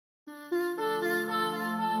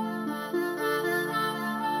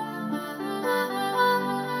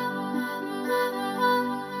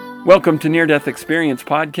Welcome to Near Death Experience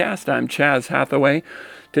Podcast. I'm Chaz Hathaway.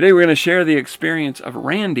 Today we're going to share the experience of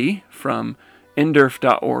Randy from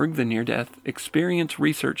NDERF.org, the Near Death Experience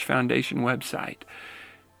Research Foundation website.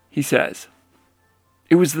 He says,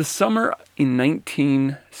 "It was the summer in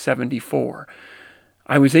 1974.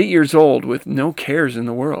 I was 8 years old with no cares in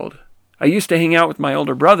the world. I used to hang out with my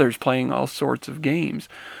older brothers playing all sorts of games.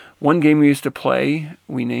 One game we used to play,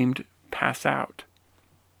 we named Pass Out.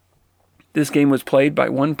 This game was played by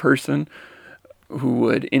one person who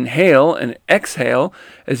would inhale and exhale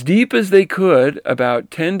as deep as they could about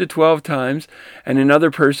 10 to 12 times, and another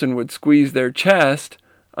person would squeeze their chest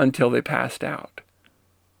until they passed out.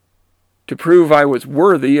 To prove I was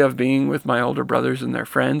worthy of being with my older brothers and their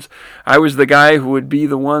friends, I was the guy who would be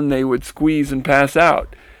the one they would squeeze and pass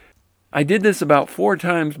out. I did this about 4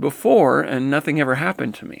 times before, and nothing ever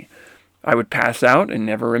happened to me. I would pass out and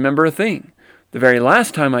never remember a thing. The very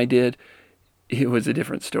last time I did, it was a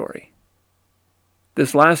different story.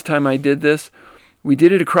 This last time I did this, we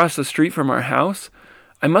did it across the street from our house.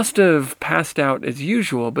 I must have passed out as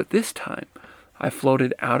usual, but this time I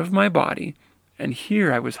floated out of my body, and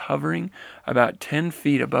here I was hovering about 10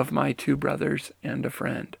 feet above my 2 brothers and a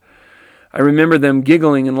friend. I remember them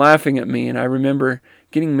giggling and laughing at me, and I remember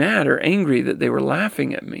getting mad or angry that they were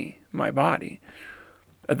laughing at me, my body.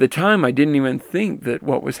 At the time, I didn't even think that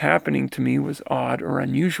what was happening to me was odd or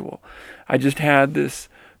unusual. I just had this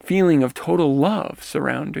feeling of total love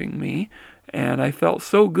surrounding me, and I felt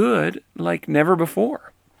so good like never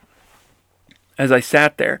before. As I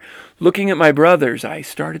sat there, looking at my brothers, I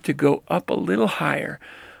started to go up a little higher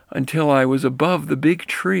until I was above the big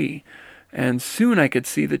tree, and soon I could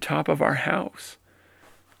see the top of our house.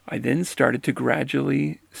 I then started to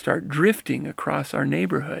gradually start drifting across our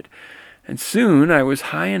neighborhood, and soon I was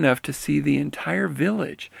high enough to see the entire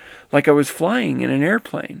village, like I was flying in an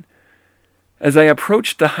airplane. As I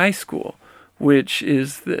approached the high school, which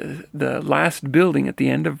is the last building at the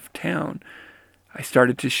end of town, I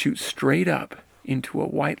started to shoot straight up into a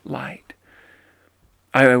white light.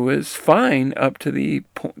 I was fine up to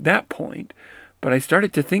that point, but I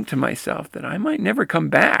started to think to myself that I might never come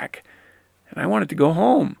back, and I wanted to go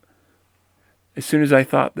home. As soon as I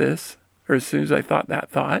thought that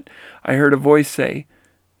thought, I heard a voice say,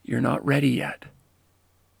 "You're not ready yet."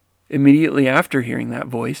 Immediately after hearing that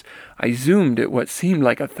voice, I zoomed at what seemed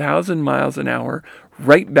like 1,000 miles an hour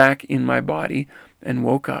right back in my body and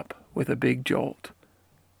woke up with a big jolt.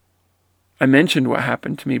 I mentioned what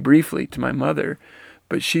happened to me briefly to my mother,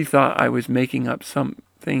 but she thought I was making up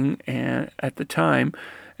something at the time,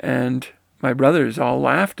 and my brothers all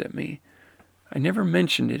laughed at me. I never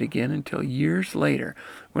mentioned it again until years later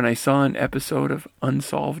when I saw an episode of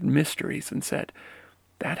Unsolved Mysteries and said,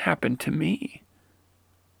 "That happened to me."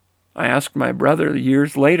 I asked my brother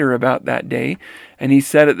years later about that day, and he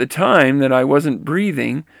said at the time that I wasn't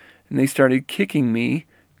breathing, and they started kicking me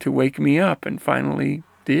to wake me up, and finally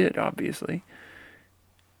did, obviously.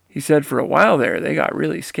 He said for a while there, they got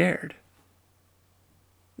really scared.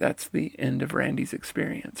 That's the end of Randy's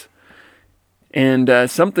experience. And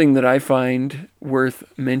something that I find worth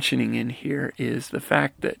mentioning in here is the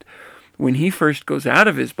fact that when he first goes out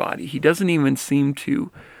of his body, he doesn't even seem to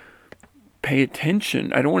pay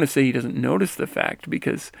attention. I don't want to say he doesn't notice the fact,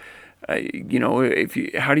 because, how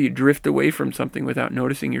do you drift away from something without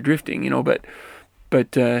noticing you're drifting,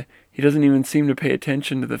 but he doesn't even seem to pay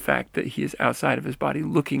attention to the fact that he is outside of his body,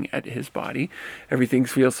 looking at his body. Everything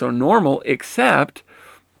feels so normal, except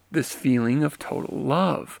this feeling of total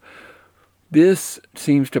love. This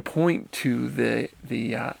seems to point to the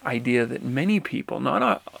idea that many people,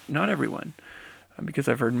 not everyone, because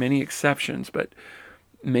I've heard many exceptions, but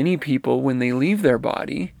many people, when they leave their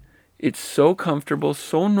body, it's so comfortable,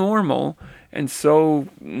 so normal, and so,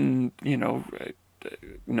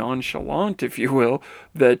 nonchalant, if you will,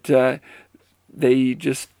 that they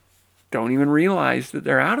just don't even realize that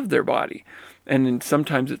they're out of their body. And then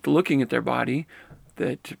sometimes it's looking at their body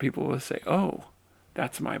that people will say, "Oh,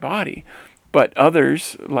 that's my body." But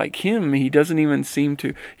others, like him, he just seems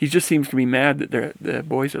to be mad that the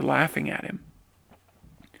boys are laughing at him.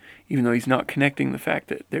 Even though he's not connecting the fact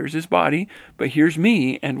that there's his body, but here's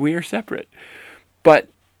me, and we are separate. But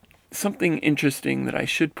something interesting that I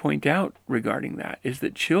should point out regarding that is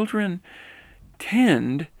that children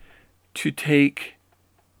tend to take,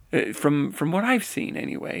 from what I've seen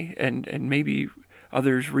anyway, and maybe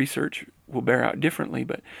others' research will bear out differently,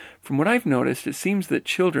 but from what I've noticed, it seems that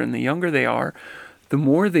children, the younger they are, the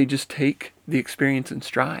more they just take the experience in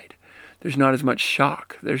stride. There's not as much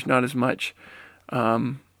shock. There's not as much,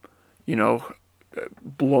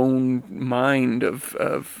 blown mind of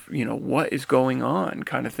what is going on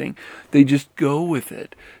kind of thing. They just go with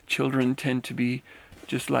it. Children tend to be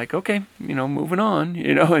just like, okay, moving on,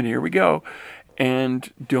 and here we go,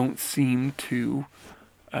 and don't seem to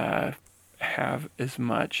have as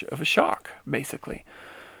much of a shock, basically.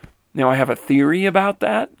 Now, I have a theory about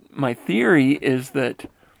that. My theory is that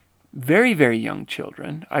very, very young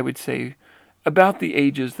children, I would say about the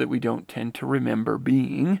ages that we don't tend to remember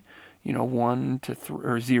being, 1 to 3,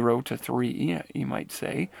 or 0 to 3, you might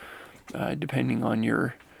say, depending on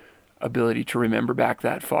your ability to remember back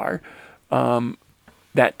that far.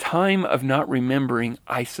 That time of not remembering,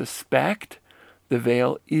 I suspect the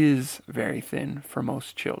veil is very thin for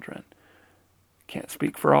most children. Can't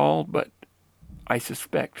speak for all, but I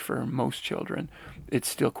suspect for most children it's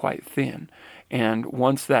still quite thin. And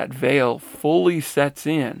once that veil fully sets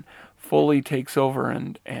in, fully takes over,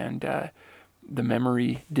 and the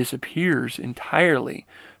memory disappears entirely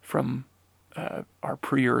from our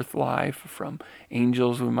pre-earth life, from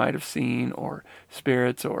angels we might have seen, or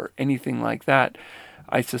spirits, or anything like that,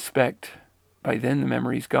 I suspect by then the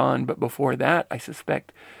memory's gone. But before that, I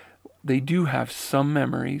suspect they do have some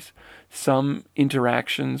memories, some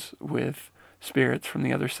interactions with spirits from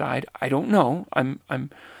the other side. I don't know. I'm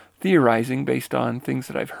theorizing based on things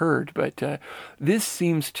that I've heard, but this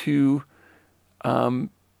seems to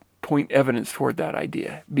point evidence toward that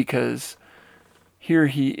idea, because here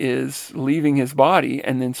he is leaving his body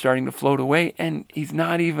and then starting to float away, and he's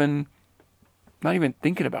not even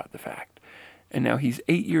thinking about the fact. And now he's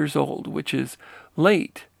 8 years old, which is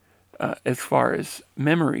late as far as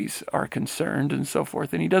memories are concerned and so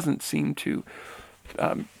forth. And he doesn't seem to,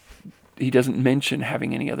 he doesn't mention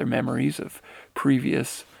having any other memories of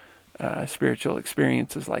previous spiritual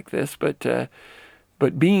experiences like this.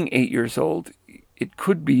 But being 8 years old, it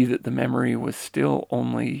could be that the memory was still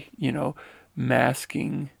only,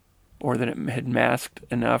 masking, or that it had masked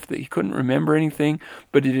enough that he couldn't remember anything,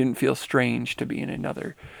 but it didn't feel strange to be in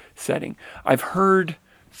another setting. I've heard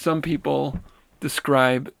some people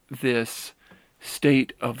describe this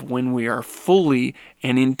state of when we are fully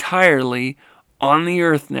and entirely on the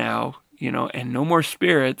earth now, and no more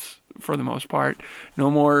spirits for the most part,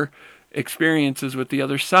 no more experiences with the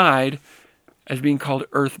other side, as being called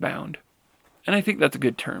earthbound. And I think that's a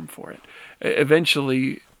good term for it.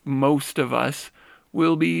 Eventually, most of us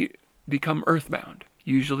will become earthbound,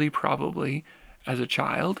 usually probably as a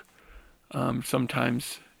child,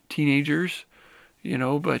 sometimes teenagers,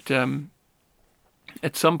 but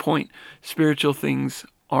at some point, spiritual things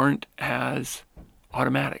aren't as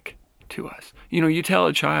automatic to us. You tell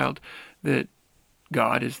a child that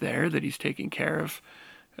God is there, that he's taking care of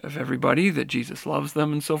everybody, that Jesus loves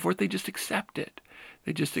them and so forth, they just accept it.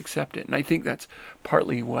 They just accept it. And I think that's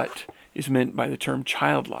partly what is meant by the term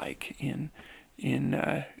childlike in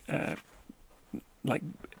like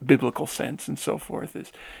biblical sense and so forth,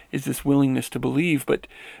 is this willingness to believe.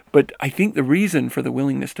 But I think the reason for the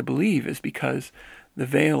willingness to believe is because the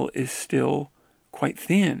veil is still quite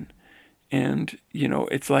thin. And,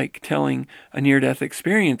 it's like telling a near-death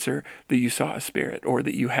experiencer that you saw a spirit or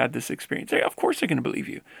that you had this experience. Of course they're going to believe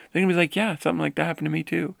you. They're going to be like, yeah, something like that happened to me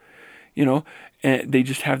too. And they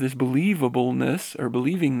just have this believableness or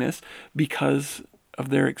believingness because of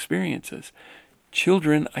their experiences.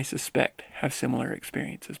 Children, I suspect, have similar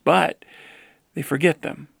experiences, but they forget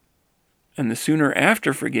them. And the sooner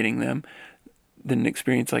after forgetting them that an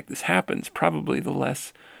experience like this happens, probably the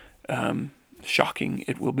less shocking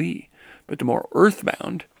it will be. But the more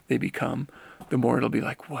earthbound they become, the more it'll be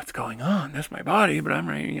like, what's going on? That's my body, but I'm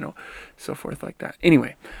right, so forth like that.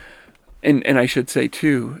 Anyway, and I should say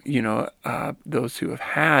too, those who have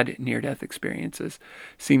had near-death experiences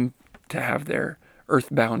seem to have their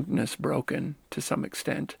earthboundness broken to some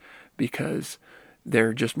extent because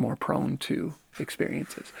they're just more prone to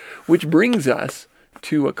experiences. Which brings us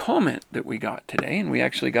to a comment that we got today, and we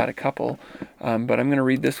actually got a couple, but I'm going to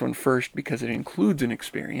read this one first because it includes an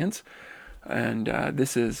experience. And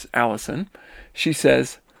this is Allison. She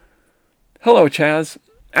says, "Hello, Chaz.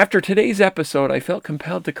 After today's episode, I felt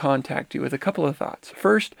compelled to contact you with a couple of thoughts.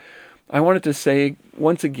 First, I wanted to say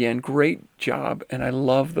once again, great job, and I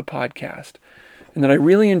love the podcast, and that I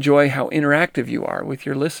really enjoy how interactive you are with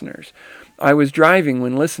your listeners. I was driving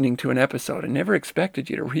when listening to an episode and never expected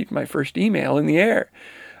you to read my first email in the air.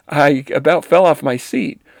 I about fell off my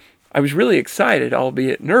seat. I was really excited,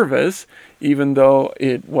 albeit nervous, even though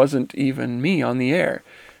it wasn't even me on the air.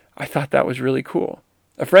 I thought that was really cool.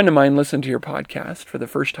 A friend of mine listened to your podcast for the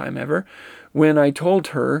first time ever when I told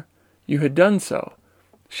her you had done so.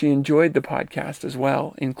 She enjoyed the podcast as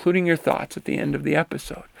well, including your thoughts at the end of the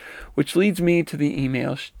episode, which leads me to the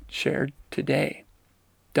email shared today.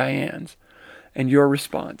 Diane's, and your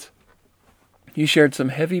response. You shared some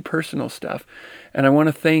heavy personal stuff, and I want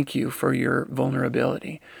to thank you for your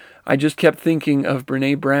vulnerability. I just kept thinking of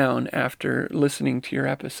Brene Brown after listening to your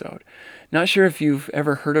episode. Not sure if you've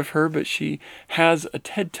ever heard of her, but she has a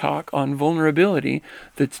TED Talk on vulnerability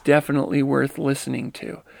that's definitely worth listening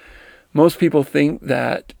to. Most people think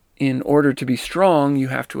that in order to be strong, you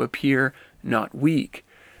have to appear not weak.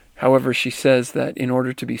 However, she says that in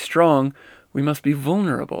order to be strong, we must be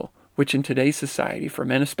vulnerable, which in today's society, for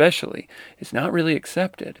men especially, is not really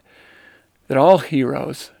accepted. That all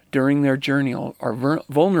heroes during their journey are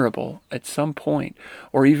vulnerable at some point,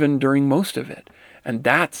 or even during most of it, and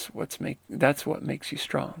that's what makes you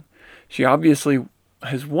strong. She obviously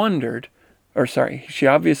has worded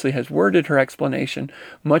her explanation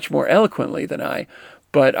much more eloquently than I,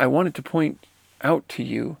 but I wanted to point out to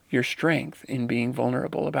you your strength in being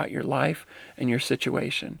vulnerable about your life and your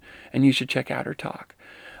situation, and you should check out her talk.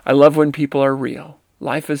 I love when people are real.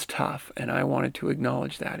 Life is tough, and I wanted to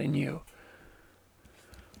acknowledge that in you.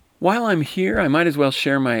 While I'm here, I might as well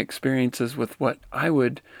share my experiences with what I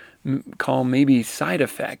would call maybe side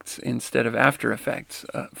effects instead of after effects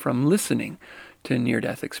from listening to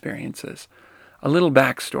near-death experiences. A little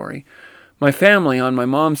backstory. My family on my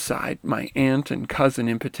mom's side, my aunt and cousin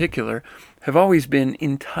in particular, have always been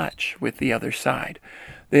in touch with the other side.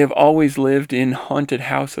 They have always lived in haunted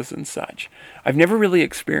houses and such. I've never really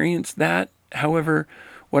experienced that. However,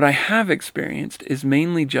 what I have experienced is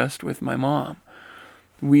mainly just with my mom.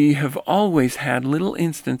 We have always had little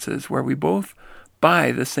instances where we both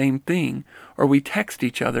buy the same thing, or we text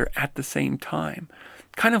each other at the same time,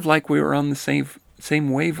 kind of like we were on the same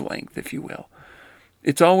wavelength, if you will.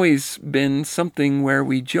 It's always been something where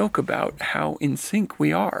we joke about how in sync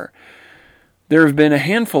we are. There have been a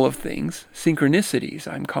handful of things, synchronicities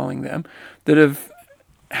I'm calling them, that have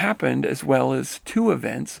happened, as well as 2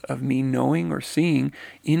 events of me knowing or seeing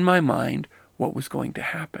in my mind what was going to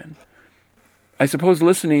happen. I suppose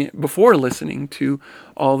before listening to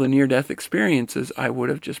all the near-death experiences, I would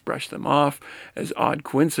have just brushed them off as odd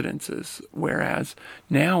coincidences, whereas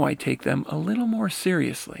now I take them a little more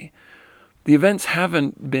seriously. The events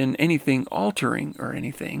haven't been anything altering or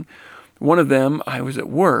anything. One of them, I was at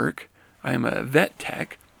work. I am a vet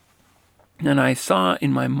tech, and I saw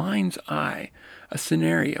in my mind's eye a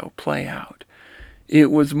scenario play out. It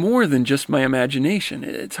was more than just my imagination.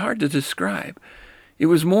 It's hard to describe. It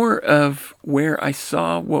was more of where I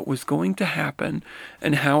saw what was going to happen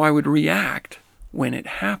and how I would react when it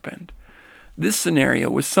happened. This scenario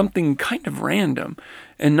was something kind of random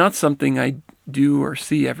and not something I do or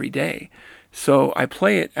see every day. So I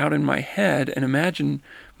play it out in my head and imagine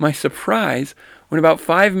my surprise when about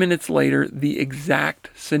 5 minutes later, the exact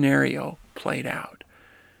scenario played out.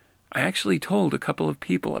 I actually told a couple of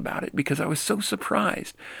people about it because I was so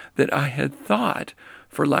surprised that I had thought,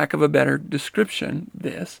 for lack of a better description,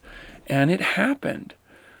 this, and it happened.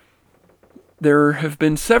 There have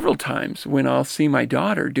been several times when I'll see my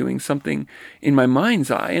daughter doing something in my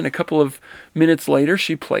mind's eye, and a couple of minutes later,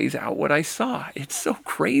 she plays out what I saw. It's so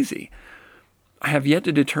crazy. I have yet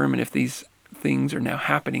to determine if these things are now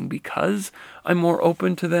happening because I'm more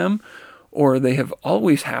open to them, or they have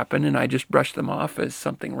always happened and I just brush them off as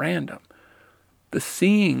something random. The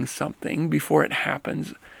seeing something before it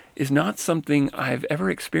happens is not something I've ever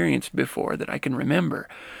experienced before that I can remember.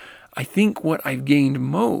 I think what I've gained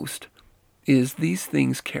most is these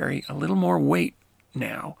things carry a little more weight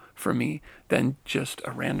now for me than just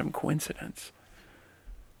a random coincidence.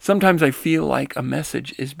 Sometimes I feel like a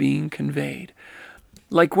message is being conveyed.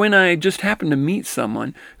 Like when I just happened to meet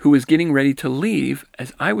someone who was getting ready to leave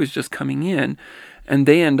as I was just coming in, and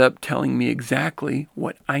they end up telling me exactly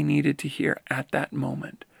what I needed to hear at that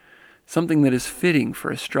moment. Something that is fitting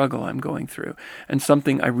for a struggle I'm going through, and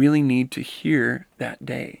something I really need to hear that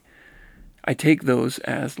day. I take those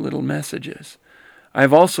as little messages.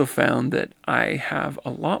 I've also found that I have a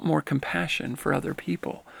lot more compassion for other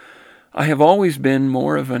people. I have always been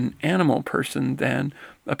more of an animal person than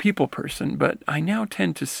a people person, but I now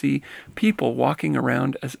tend to see people walking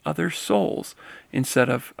around as other souls instead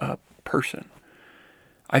of a person.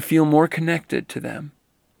 I feel more connected to them.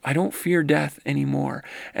 I don't fear death anymore,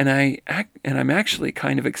 and I'm actually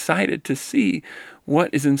kind of excited to see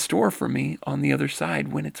what is in store for me on the other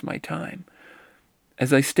side when it's my time.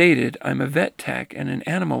 As I stated, I'm a vet tech and an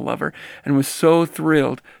animal lover, and was so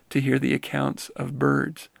thrilled to hear the accounts of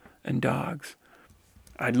birds and dogs.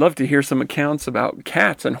 I'd love to hear some accounts about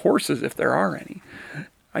cats and horses if there are any.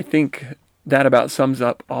 I think that about sums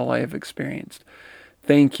up all I have experienced.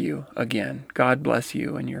 Thank you again. God bless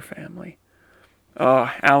you and your family.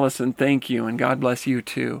 Oh, Allison, thank you, and God bless you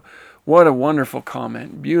too. What a wonderful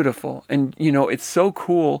comment. Beautiful. And, it's so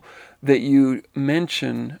cool that you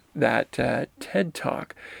mention that TED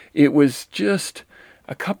Talk. It was just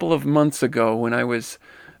a couple of months ago when for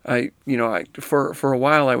a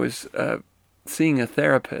while I was seeing a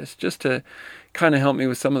therapist just to kind of help me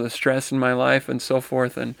with some of the stress in my life and so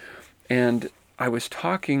forth. And I was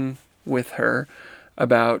talking with her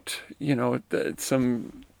about,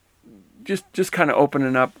 some just kind of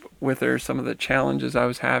opening up with her some of the challenges I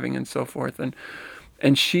was having and so forth.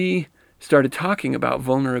 And she started talking about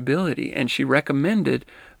vulnerability, and she recommended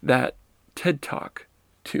that TED Talk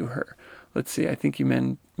to her. Let's see, I think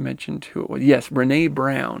you mentioned who it was. Yes, Brene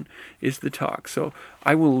Brown is the talk. So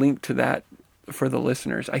I will link to that for the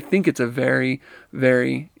listeners. I think it's a very,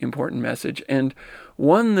 very important message, and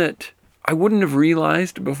one that I wouldn't have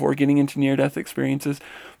realized before getting into near-death experiences,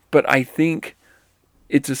 but I think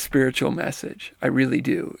it's a spiritual message. I really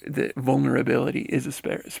do. That vulnerability is a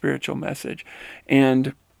spiritual message.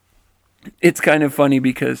 And it's kind of funny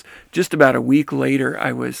because just about a week later,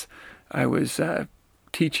 I was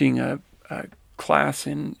teaching a class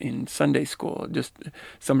in Sunday school. Just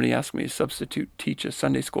somebody asked me to teach a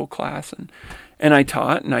Sunday school class, and I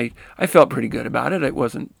taught, and I felt pretty good about it. It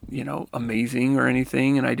wasn't, amazing or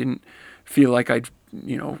anything, and I didn't feel like I'd,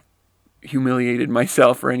 humiliated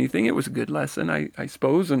myself or anything. It was a good lesson, I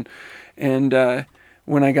suppose. And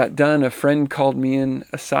when I got done, a friend called me in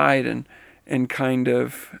aside and kind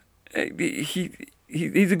of,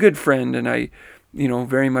 he's a good friend, and I,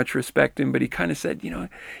 very much respect him, but he kind of said, you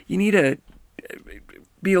need to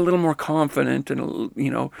be a little more confident and,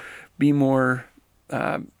 be more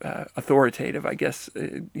authoritative, I guess,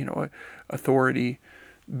 authority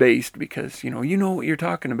based, because you know what you're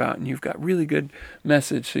talking about and you've got really good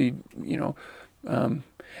message. So and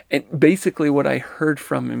basically what I heard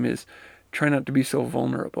from him is try not to be so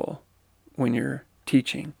vulnerable when you're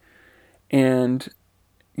teaching. And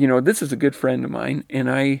this is a good friend of mine, and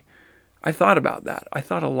I thought about that. I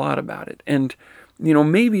thought a lot about it, and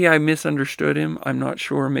maybe I misunderstood him. I'm not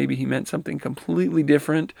sure. Maybe he meant something completely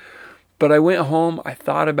different. But I went home, I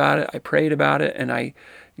thought about it, I prayed about it, and I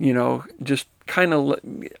just kind of,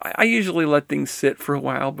 I usually let things sit for a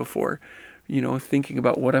while before, thinking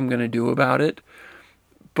about what I'm going to do about it.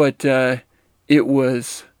 But it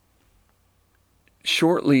was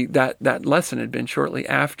shortly, that lesson had been shortly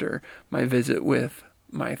after my visit with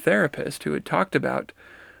my therapist, who had talked about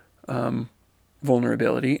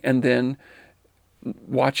vulnerability, and then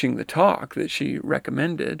watching the talk that she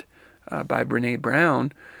recommended by Brene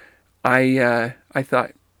Brown, I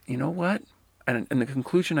thought, you know what? And the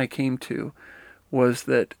conclusion I came to was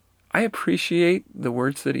that I appreciate the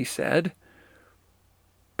words that he said,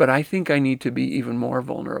 but I think I need to be even more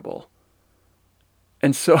vulnerable.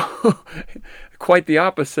 And so, quite the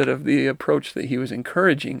opposite of the approach that he was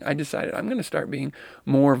encouraging, I decided I'm going to start being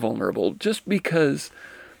more vulnerable, just because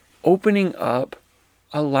opening up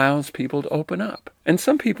allows people to open up. And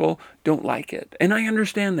some people don't like it. And I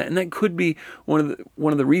understand that. And that could be one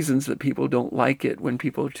of the reasons that people don't like it when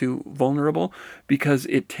people are too vulnerable, because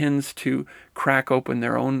it tends to crack open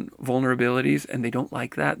their own vulnerabilities, and they don't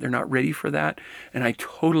like that. They're not ready for that. And I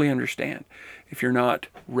totally understand if you're not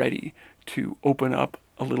ready to open up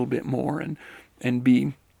a little bit more and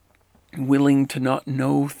be willing to not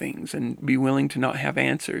know things, and be willing to not have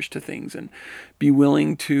answers to things, and be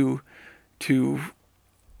willing to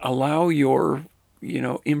allow your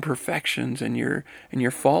imperfections and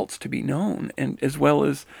your faults to be known, and as well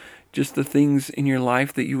as just the things in your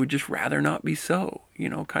life that you would just rather not be so,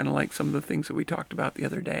 kind of like some of the things that we talked about the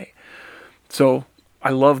other day. So I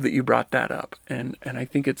love that you brought that up, and I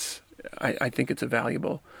think it's a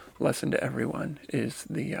valuable lesson to everyone, is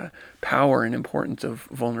the power and importance of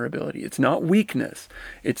vulnerability. It's not weakness.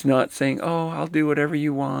 It's not saying, oh, I'll do whatever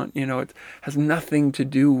you want. It has nothing to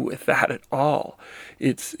do with that at all.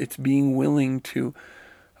 It's being willing to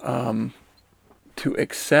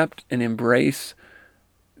accept and embrace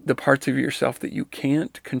the parts of yourself that you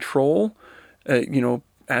can't control,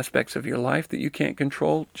 aspects of your life that you can't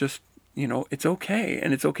control. Just, it's okay.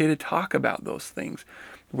 And it's okay to talk about those things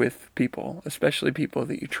with people, especially people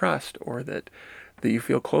that you trust or that you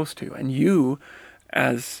feel close to. And you,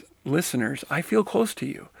 as listeners, I feel close to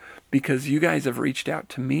you because you guys have reached out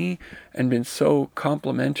to me and been so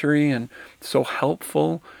complimentary and so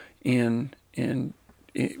helpful in with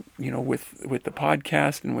the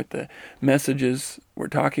podcast and with the messages we're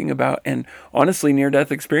talking about. And honestly, near-death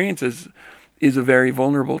experiences is a very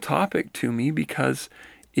vulnerable topic to me because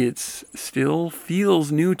it still feels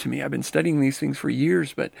new to me. I've been studying these things for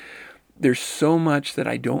years, but there's so much that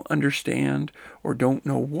I don't understand or don't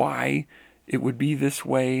know why it would be this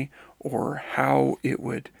way or how it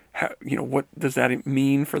would what does that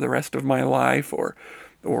mean for the rest of my life, or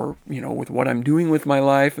with what I'm doing with my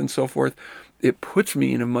life and so forth. It puts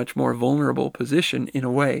me in a much more vulnerable position in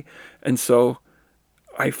a way. And so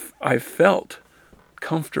I felt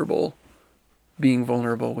comfortable being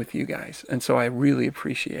vulnerable with you guys. And so I really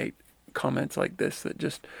appreciate comments like this that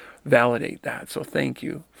just validate that. So thank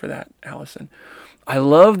you for that, Allison. I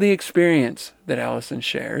love the experience that Allison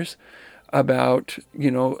shares about,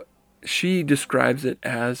 she describes it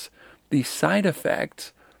as the side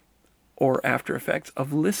effects or after effects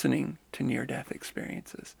of listening to near-death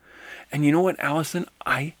experiences. And you know what, Allison?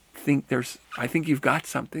 I think you've got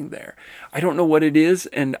something there. I don't know what it is,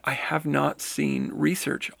 and I have not seen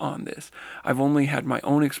research on this. I've only had my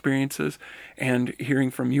own experiences and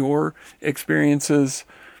hearing from your experiences,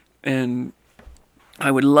 and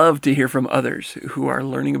I would love to hear from others who are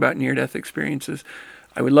learning about near-death experiences.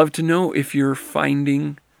 I would love to know if you're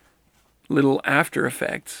finding little after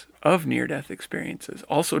effects of near-death experiences.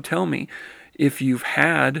 Also tell me if you've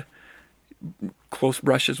had close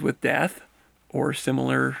brushes with death or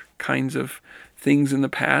similar kinds of things in the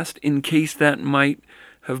past, in case that might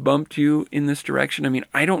have bumped you in this direction. I mean,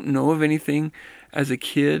 I don't know of anything as a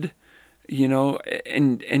kid,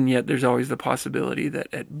 and yet there's always the possibility that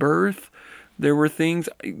at birth there were things,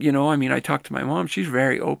 I talked to my mom. She's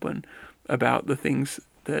very open about the things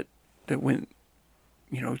that went,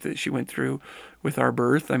 that she went through with our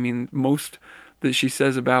birth. I mean, most that she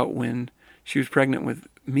says about when she was pregnant with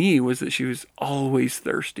me was that she was always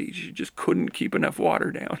thirsty. She just couldn't keep enough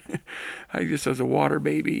water down. I just was a water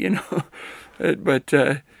baby, But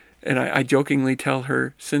and I jokingly tell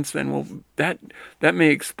her since then, well, that may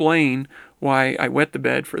explain why I wet the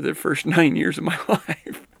bed for the first 9 years of my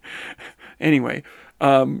life. Anyway,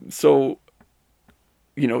 so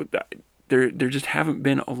there just haven't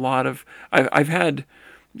been a lot of. I've had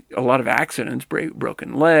a lot of accidents,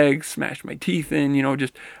 broken legs, smashed my teeth in.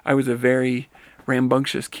 I was a very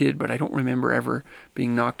rambunctious kid, but I don't remember ever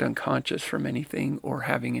being knocked unconscious from anything or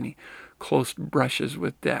having any close brushes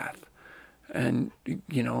with death. And,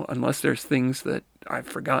 unless there's things that I've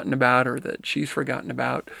forgotten about or that she's forgotten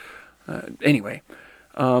about. Anyway,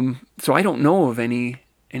 so I don't know of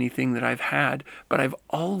anything that I've had, but I've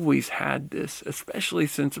always had this, especially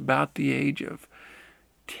since about the age of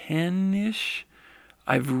 10-ish.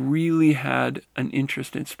 I've really had an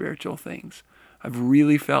interest in spiritual things. I've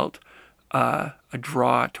really felt a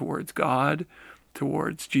draw towards God,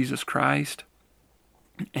 towards Jesus Christ,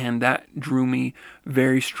 and that drew me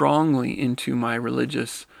very strongly into my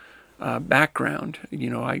religious background.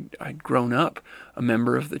 I'd grown up a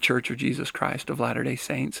member of the Church of Jesus Christ of Latter-day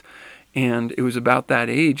Saints, and it was about that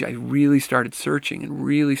age I really started searching and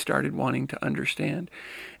really started wanting to understand.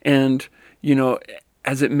 And,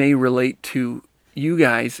 as it may relate to you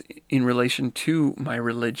guys in relation to my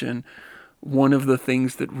religion, one of the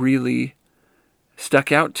things that really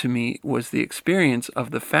stuck out to me was the experience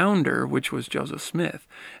of the founder, which was Joseph Smith.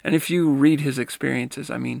 And if you read his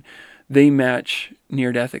experiences, they match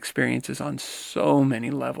near-death experiences on so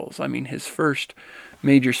many levels. His first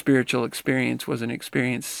major spiritual experience was an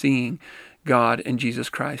experience seeing God and Jesus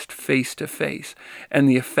Christ face to face. And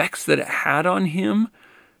the effects that it had on him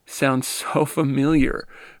sound so familiar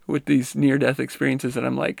with these near-death experiences that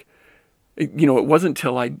I'm like, it wasn't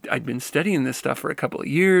till I'd been studying this stuff for a couple of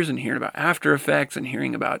years and hearing about after effects and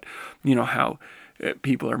hearing about, how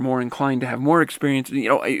people are more inclined to have more experience.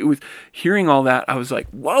 It was hearing all that. I was like,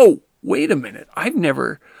 whoa, wait a minute. I've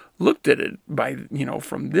never looked at it by,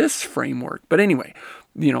 from this framework. But anyway,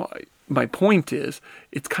 my point is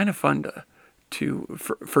it's kind of fun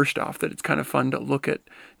first off, that it's kind of fun to look at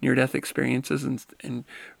near-death experiences and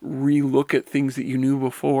re-look at things that you knew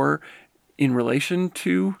before in relation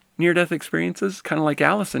to near-death experiences, kind of like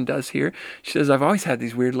Allison does here. She says, I've always had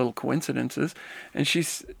these weird little coincidences, and she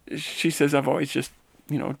says I've always just,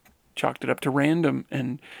 chalked it up to random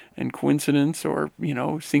and coincidence or,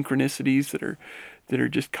 synchronicities that are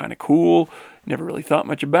just kind of cool, never really thought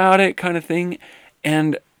much about it kind of thing.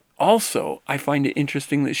 And also, I find it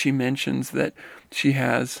interesting that she mentions that she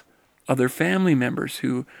has other family members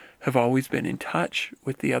who have always been in touch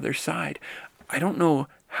with the other side. I don't know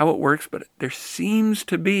how it works, but there seems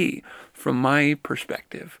to be, from my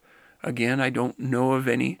perspective, again, I don't know of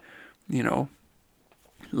any,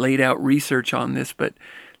 laid out research on this, but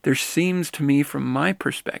there seems to me, from my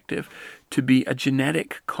perspective, to be a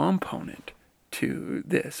genetic component to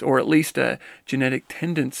this, or at least a genetic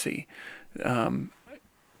tendency. And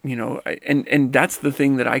that's the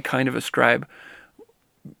thing that I kind of ascribe.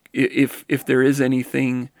 If there is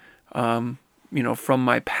anything, from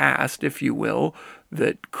my past, if you will,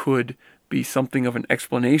 that could be something of an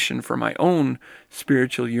explanation for my own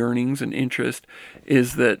spiritual yearnings and interest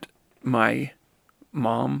is that my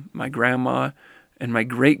mom, my grandma, and my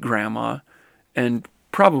great-grandma, and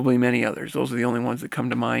probably many others, those are the only ones that come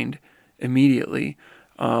to mind immediately,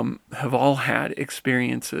 have all had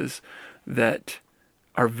experiences that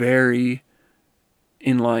are very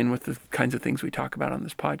in line with the kinds of things we talk about on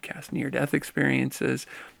this podcast: near-death experiences,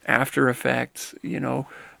 after effects,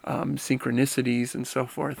 synchronicities, and so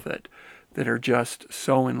forth that are just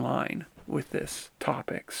so in line with this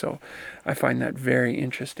topic. So I find that very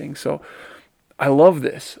interesting. So I love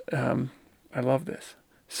this.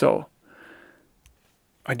 So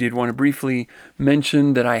I did want to briefly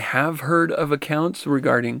mention that I have heard of accounts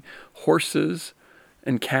regarding horses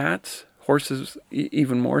and cats. Horses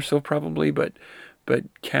even more so probably, but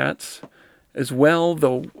cats as well,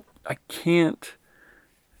 though I can't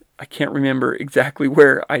remember exactly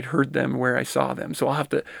where I'd heard them, where I saw them. So I'll have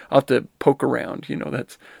to poke around.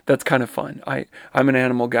 That's kind of fun. I'm an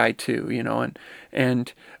animal guy too,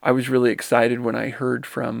 and I was really excited when I heard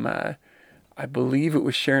from I believe it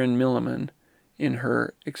was Sharon Milliman in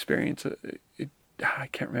her experience. I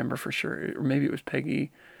can't remember for sure, or maybe it was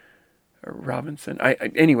Peggy Robinson.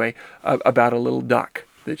 Anyway, about a little duck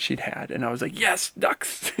that she'd had, and I was like, yes,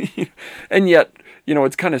 ducks. And yet,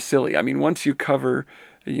 it's kind of silly. I mean, once you cover,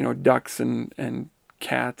 ducks and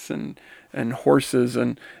cats and horses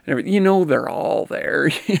and everything, they're all there.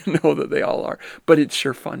 That they all are. But it's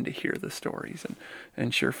sure fun to hear the stories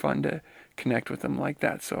and sure fun to connect with them like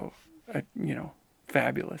that. So,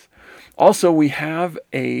 fabulous. Also, we have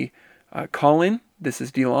a call-in. This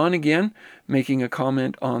is Delon again, making a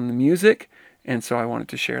comment on the music, and so I wanted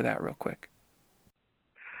to share that real quick.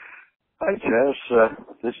 Hi, Jess.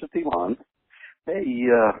 This is Delon. Hey,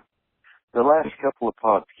 the last couple of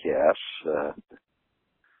podcasts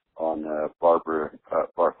on Barbara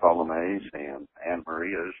Bartholomew's and Anne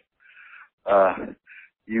Maria's,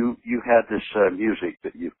 you had this music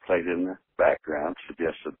that you played in the background,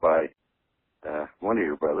 suggested by one of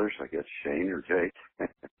your brothers, I guess Shane or Jake.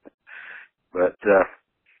 But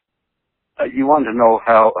you wanted to know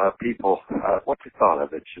how people, what they thought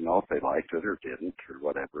of it, if they liked it or didn't or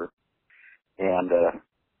whatever. And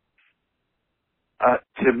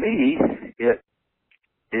to me, it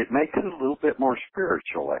makes it a little bit more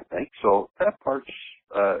spiritual, I think. So that part's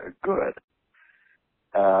good.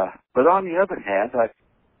 But on the other hand, I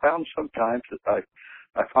found sometimes that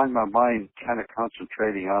I find my mind kind of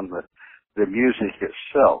concentrating on the music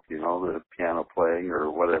itself, the piano playing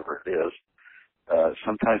or whatever it is.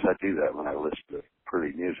 Sometimes I do that when I listen to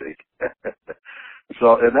pretty music.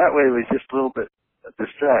 So in that way, it was just a little bit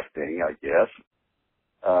distracting, I guess.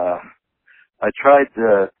 I tried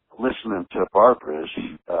listening to Barbara's,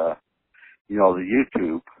 the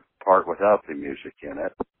YouTube part without the music in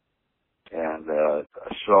it. And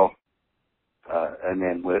and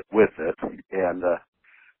then with it. And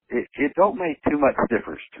it don't make too much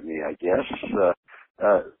difference to me, I guess.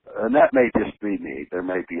 And that may just be me. There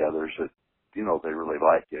may be others that, they really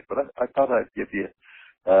like it. But I thought I'd give you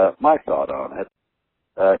my thought on it.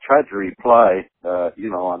 Tried to reply,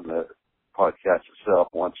 on the podcast itself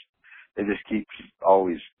once. It just keeps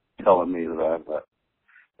always telling me that I'm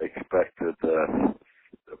expected to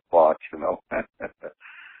watch,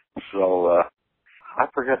 So I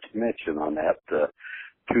forgot to mention on that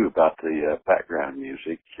too about the background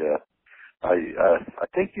music. I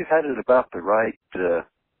think you had it about the right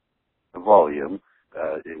volume.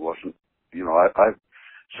 It wasn't, I've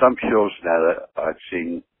some shows now that I've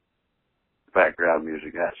seen background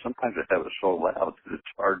music. Sometimes I have it so loud that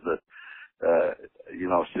it's hard to,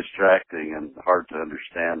 it's distracting and hard to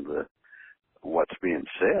understand what's being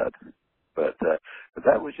said. But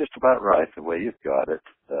that was just about right the way you've got it.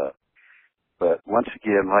 But once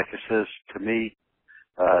again, like it says to me,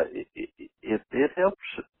 it helps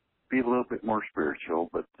be a little bit more spiritual,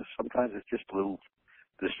 but sometimes it's just a little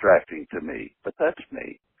distracting to me. But that's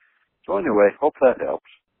me. So anyway, hope that helps.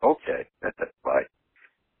 Okay. Bye.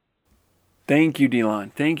 Thank you,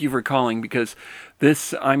 Delon. Thank you for calling, because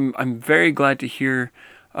I'm very glad to hear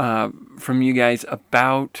from you guys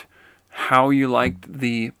about how you liked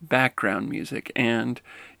the background music. And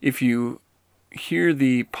if you hear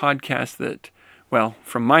the podcast that, well,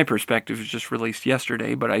 from my perspective, it was just released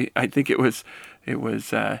yesterday, but I think it was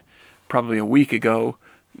probably a week ago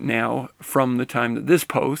now from the time that this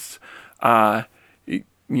posts,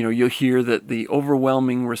 you'll hear that the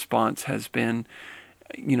overwhelming response has been,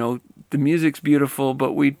 the music's beautiful,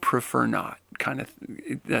 but we'd prefer not,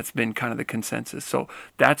 that's been kind of the consensus. So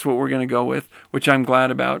that's what we're going to go with, which I'm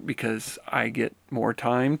glad about, because I get more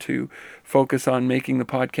time to focus on making the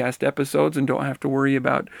podcast episodes and don't have to worry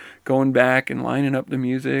about going back and lining up the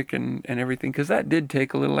music and everything, because that did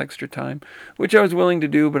take a little extra time, which I was willing to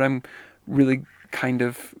do, but I'm really kind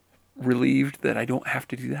of relieved that I don't have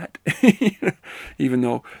to do that. Even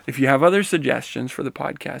though if you have other suggestions for the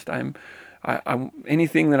podcast, I'm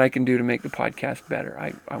anything that I can do to make the podcast better,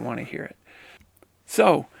 I want to hear it.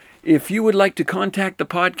 So if you would like to contact the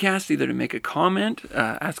podcast, either to make a comment,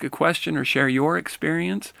 ask a question, or share your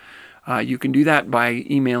experience, you can do that by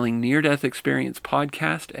emailing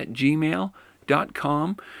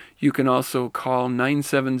near-death-experience-podcast@gmail.com. You can also call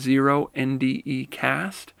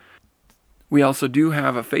 970-NDE-CAST. We also do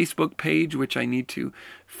have a Facebook page, which I need to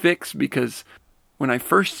fix, because when I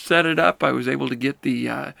first set it up, I was able to get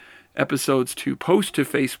the episodes to post to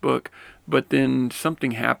Facebook, but then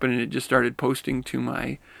something happened and it just started posting to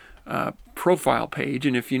my profile page.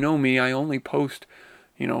 And if you know me, I only post,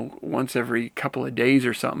 once every couple of days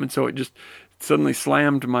or something. And so it just suddenly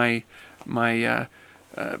slammed my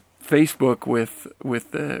Facebook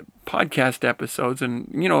with the podcast episodes. And,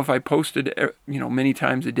 if I posted, many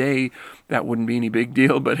times a day, that wouldn't be any big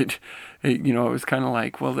deal. But it was kind of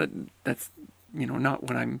like, well, that's, not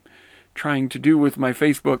what I'm trying to do with my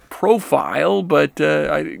Facebook profile. But,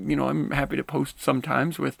 I'm happy to post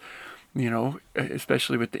sometimes with,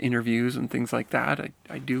 especially with the interviews and things like that.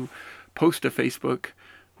 I do post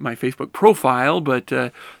my Facebook profile, but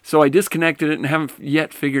so I disconnected it and haven't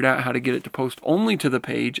yet figured out how to get it to post only to the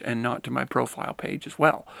page and not to my profile page as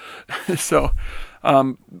well. So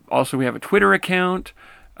also we have a Twitter account,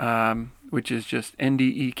 which is just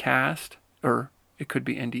NDE Cast, or it could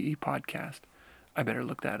be NDE Podcast. I better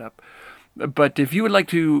look that up. But if you would like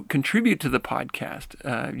to contribute to the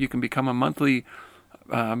podcast, you can become a monthly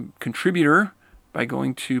contributor by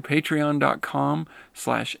going to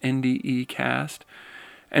patreon.com/NDEcast.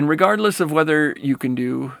 And regardless of whether you can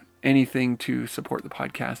do anything to support the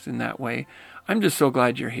podcast in that way, I'm just so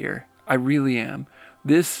glad you're here. I really am.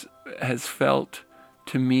 This has felt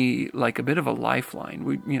to me like a bit of a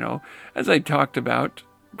lifeline. As I talked about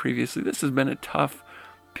previously, this has been a tough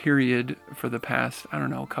period for the past,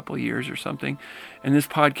 couple of years or something. And this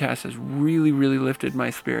podcast has really, really lifted my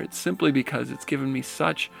spirits, simply because it's given me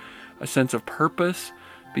such a sense of purpose,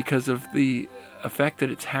 because of the effect that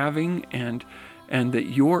it's having, and that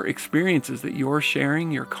your experiences that you're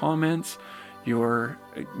sharing, your comments, your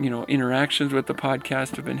interactions with the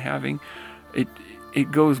podcast have been having, it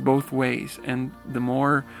goes both ways. And the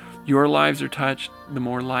more your lives are touched, the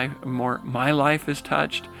more my life is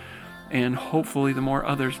touched, and hopefully the more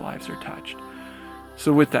others' lives are touched.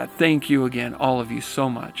 So with that, thank you again, all of you, so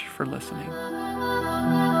much for listening.